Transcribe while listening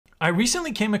I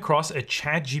recently came across a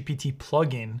ChatGPT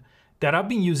plugin that I've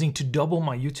been using to double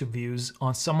my YouTube views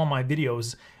on some of my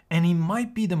videos, and it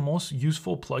might be the most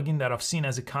useful plugin that I've seen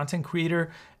as a content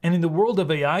creator, and in the world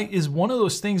of AI is one of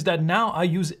those things that now I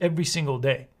use every single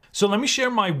day. So let me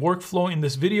share my workflow in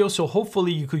this video, so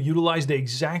hopefully you could utilize the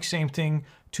exact same thing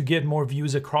to get more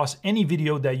views across any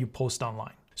video that you post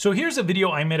online. So here's a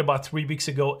video I made about 3 weeks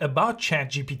ago about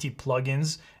ChatGPT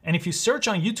plugins. And if you search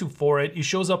on YouTube for it, it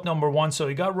shows up #1. So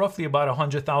it got roughly about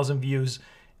 100,000 views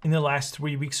in the last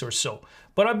 3 weeks or so.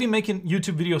 But I've been making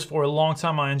YouTube videos for a long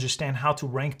time. I understand how to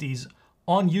rank these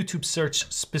on YouTube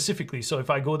search specifically. So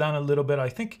if I go down a little bit, I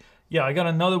think, yeah, I got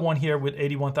another one here with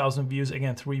 81,000 views,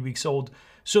 again, 3 weeks old.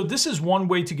 So this is one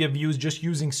way to get views, just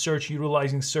using search,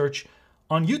 utilizing search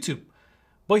on YouTube.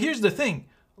 But here's the thing.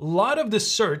 A lot of the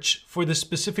search for the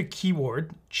specific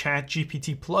keyword,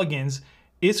 ChatGPT plugins,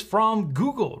 is from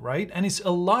Google, right? And it's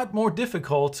a lot more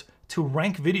difficult to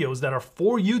rank videos that are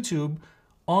for YouTube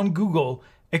on Google,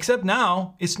 except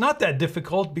now it's not that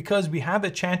difficult because we have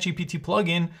a ChatGPT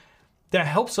plugin that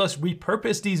helps us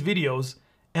repurpose these videos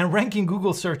and rank in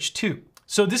Google search too.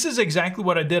 So this is exactly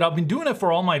what I did. I've been doing it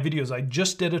for all my videos. I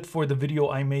just did it for the video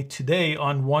I made today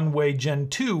on One Way Gen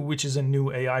 2, which is a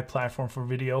new AI platform for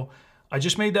video. I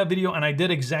just made that video and I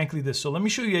did exactly this. So let me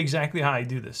show you exactly how I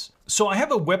do this. So I have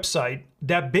a website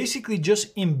that basically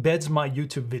just embeds my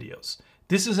YouTube videos.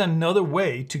 This is another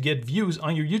way to get views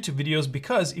on your YouTube videos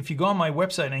because if you go on my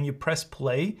website and you press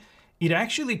play, it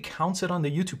actually counts it on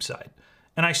the YouTube side.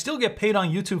 And I still get paid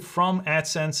on YouTube from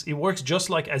AdSense. It works just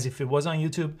like as if it was on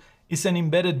YouTube. It's an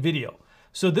embedded video.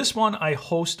 So this one I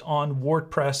host on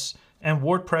WordPress, and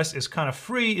WordPress is kind of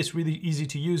free. It's really easy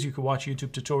to use. You can watch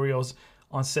YouTube tutorials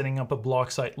on setting up a blog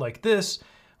site like this.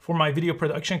 For my video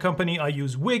production company, I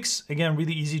use Wix. Again,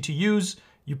 really easy to use.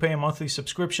 You pay a monthly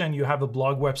subscription. You have a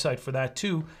blog website for that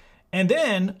too. And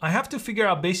then I have to figure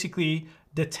out basically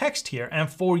the text here. And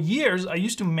for years, I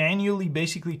used to manually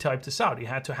basically type this out. You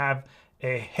had to have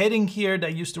a heading here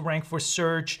that used to rank for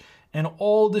search and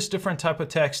all this different type of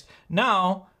text.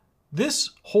 Now,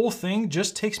 this whole thing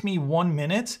just takes me 1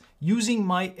 minute using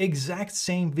my exact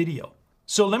same video.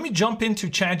 So let me jump into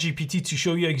ChatGPT to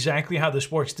show you exactly how this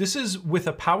works. This is with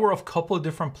the power of a couple of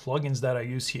different plugins that I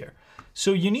use here.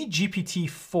 So you need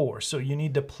GPT-4, so you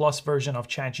need the plus version of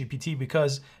ChatGPT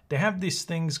because they have these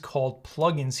things called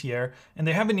plugins here, and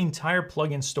they have an entire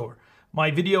plugin store.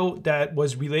 My video that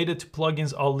was related to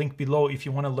plugins, I'll link below if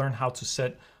you want to learn how to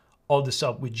set all this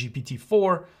up with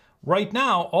GPT-4. Right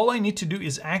now, all I need to do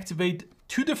is activate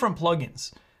 2 different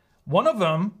plugins. One of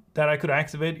them that I could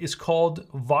activate is called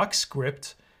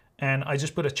Voxscript, and I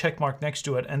just put a check mark next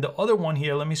to it. And the other one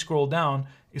here, let me scroll down,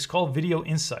 is called Video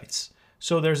Insights.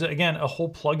 So there's, again, a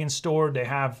whole plugin store. They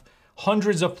have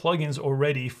hundreds of plugins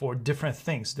already for different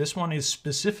things. This one is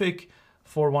specific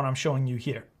for what I'm showing you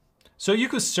here. So you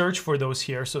could search for those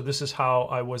here. So this is how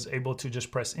I was able to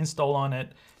just press install on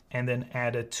it and then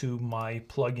add it to my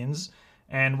plugins.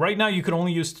 And right now you can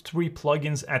only use 3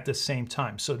 plugins at the same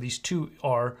time. So these 2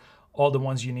 are all the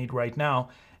ones you need right now.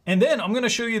 And then I'm gonna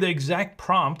show you the exact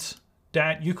prompt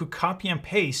that you could copy and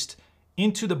paste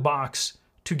into the box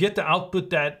to get the output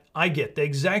that I get, the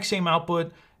exact same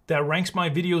output that ranks my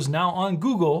videos now on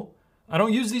Google. I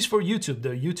don't use these for YouTube, the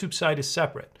YouTube side is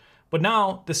separate. But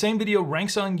now the same video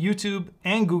ranks on YouTube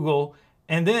and Google,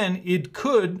 and then it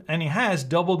could, and it has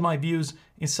doubled my views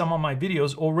in some of my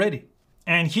videos already.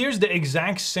 And here's the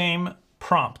exact same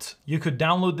prompt. You could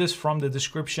download this from the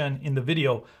description in the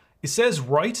video. It says,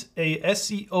 write a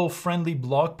SEO-friendly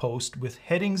blog post with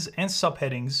headings and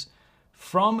subheadings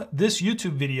from this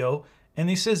YouTube video,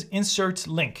 and it says insert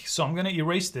link. So I'm gonna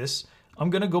erase this. I'm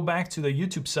gonna go back to the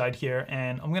YouTube side here,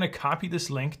 and I'm gonna copy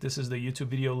this link. This is the YouTube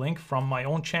video link from my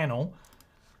own channel,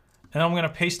 and I'm gonna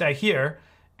paste that here.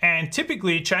 And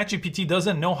typically, ChatGPT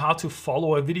doesn't know how to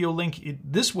follow a video link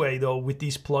this way though with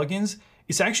these plugins.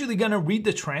 It's actually gonna read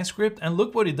the transcript, and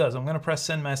look what it does. I'm gonna press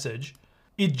send message.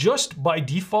 It just by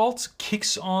default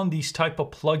kicks on these type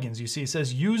of plugins. You see, it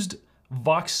says used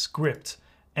Voxscript.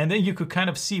 And then you could kind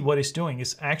of see what it's doing.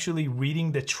 It's actually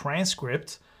reading the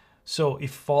transcript. So it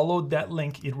followed that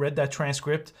link, it read that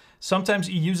transcript. Sometimes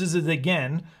it uses it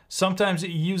again. Sometimes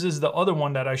it uses the other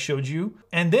one that I showed you.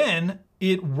 And then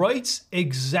it writes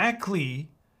exactly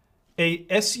a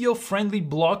SEO-friendly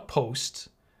blog post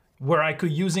where I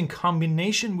could use in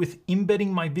combination with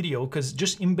embedding my video, because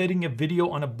just embedding a video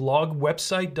on a blog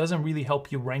website doesn't really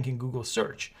help you rank in Google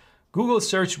search. Google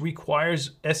search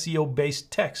requires SEO-based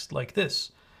text like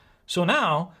this. So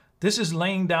now this is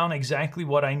laying down exactly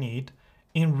what I need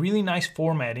in really nice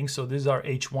formatting. So these are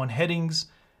H1 headings.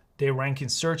 They rank in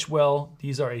search well.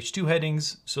 These are H2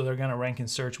 headings, so they're gonna rank in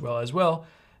search well as well.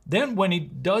 Then when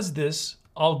it does this,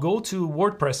 I'll go to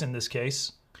WordPress in this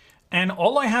case. And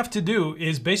all I have to do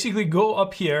is basically go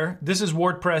up here. This is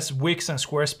WordPress, Wix, and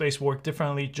Squarespace work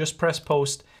differently. Just press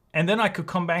post. And then I could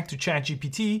come back to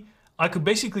ChatGPT. I could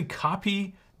basically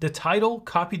copy the title,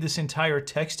 copy this entire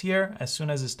text here. As soon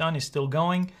as it's done, it's still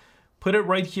going. Put it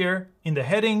right here in the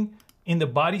heading, in the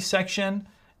body section.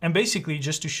 And basically,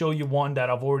 just to show you one that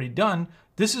I've already done,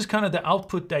 this is kind of the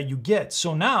output that you get.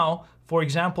 So now, for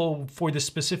example, for this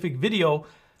specific video,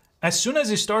 as soon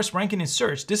as it starts ranking in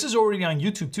search, this is already on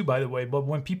YouTube too, by the way, but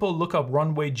when people look up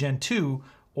Runway Gen 2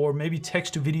 or maybe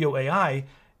text to video AI,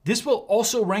 this will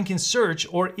also rank in search,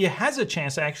 or it has a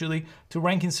chance actually to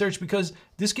rank in search because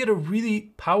this get a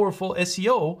really powerful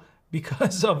SEO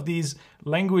because of these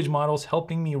language models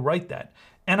helping me write that.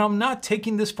 And I'm not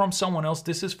taking this from someone else.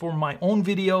 This is for my own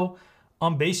video.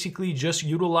 I'm basically just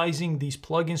utilizing these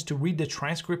plugins to read the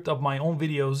transcript of my own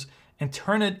videos and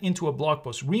turn it into a blog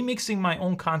post. Remixing my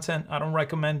own content. I don't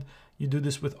recommend you do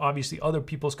this with obviously other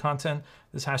people's content.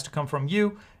 This has to come from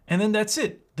you. And then that's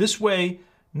it. This way,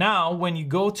 now when you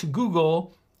go to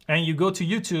Google and you go to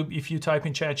YouTube, if you type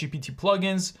in ChatGPT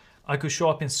plugins, I could show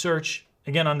up in search.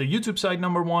 Again, on the YouTube side,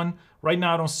 #1. Right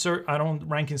now, I don't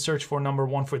rank in search for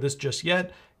 #1 for this just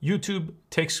yet. YouTube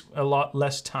takes a lot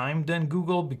less time than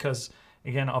Google because,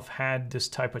 again, I've had this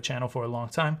type of channel for a long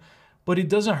time. But it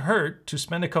doesn't hurt to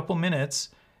spend a couple minutes,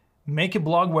 make a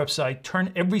blog website,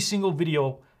 turn every single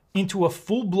video into a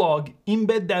full blog,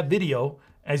 embed that video.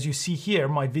 As you see here,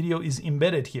 my video is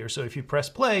embedded here. So if you press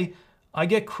play, I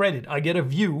get credit. I get a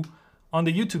view on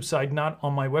the YouTube side, not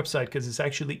on my website, because it's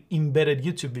actually embedded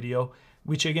YouTube video,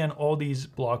 which again, all these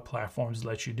blog platforms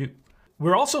let you do.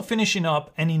 We're also finishing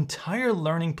up an entire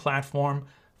learning platform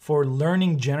for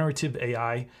learning generative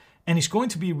AI, and it's going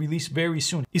to be released very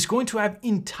soon. It's going to have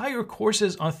entire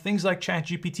courses on things like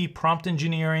ChatGPT, prompt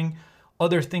engineering,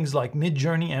 other things like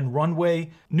Midjourney and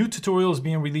Runway. New tutorials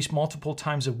being released multiple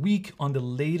times a week on the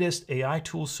latest AI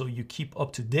tools so you keep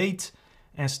up to date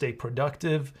and stay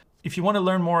productive. If you want to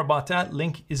learn more about that,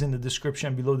 link is in the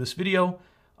description below this video.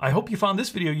 I hope you found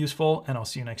this video useful, and I'll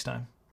see you next time.